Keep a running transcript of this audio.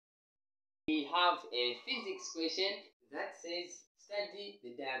have a physics question that says study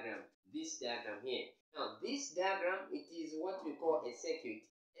the diagram, this diagram here. Now this diagram, it is what we call a circuit.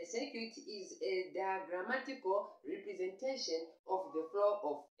 A circuit is a diagrammatical representation of the flow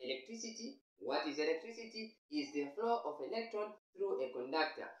of electricity. What is electricity? Is the flow of electron through a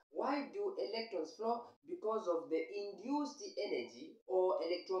conductor. Why do electrons flow? Because of the induced energy or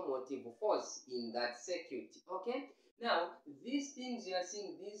electromotive force in that circuit. Okay? Now, these things you are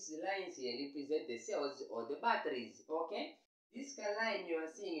seeing, these lines here represent the cells or the batteries. Okay? This line you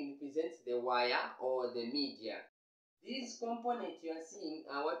are seeing represents the wire or the media. These components you are seeing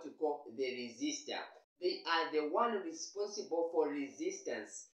are what you call the resistor. They are the one responsible for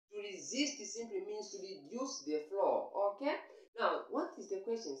resistance. To resist simply means to reduce the flow. Okay? Now, what is the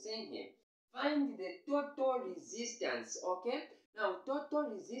question saying here? Find the total resistance. Okay? Now,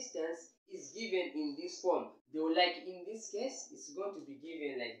 total resistance is given in this form. Though, like in this case, it's going to be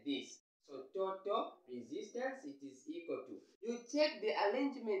given like this. So, total resistance, it is equal to. You check the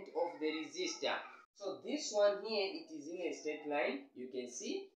arrangement of the resistor. So, this one here, it is in a straight line. You can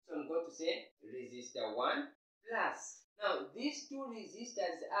see. So, I'm going to say resistor 1 plus. Now, these two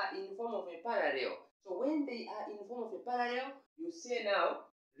resistors are in form of a parallel. So, when they are in form of a parallel, you say now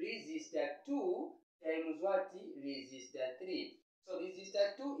resistor 2 times what? Resistor 3. So,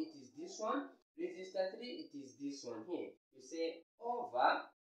 resistor 2, it is this one. Resistor 3, it is this one here. You say over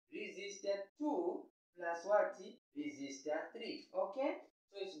resistor 2 plus what? Resistor 3. Okay?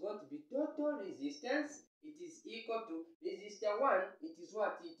 So, it's going to be total resistance. It is equal to resistor 1. It is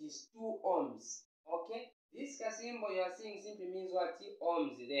what? It is 2 ohms. Okay? This symbol you are seeing simply means what?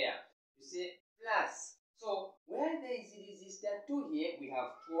 Ohms there. You say plus. So, where there is resistor 2 here, we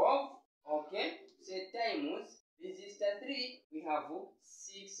have 12. Okay? Say times resistor 3, we have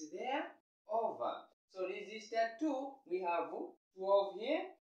 6 there over. So, resistor 2, we have 12 here.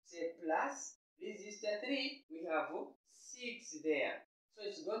 Say plus. Resistor 3, we have 6 there. So,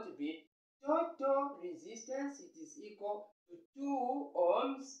 it's going to be total resistance. It is equal to 2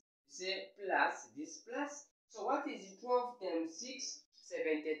 ohms. Say plus this plus. So what is 12 times 6?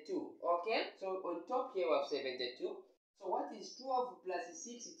 72. Okay? So on top here we have 72. So what is 12 plus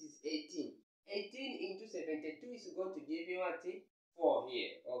 6? It is 18. 18 into 72 is going to give you what? 4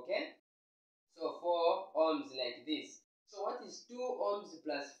 here. Okay? So 4 ohms like this. So what is 2 ohms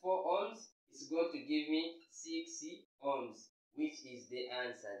plus 4 ohms? It's going to give me 6 ohms, which is the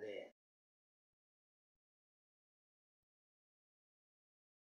answer there.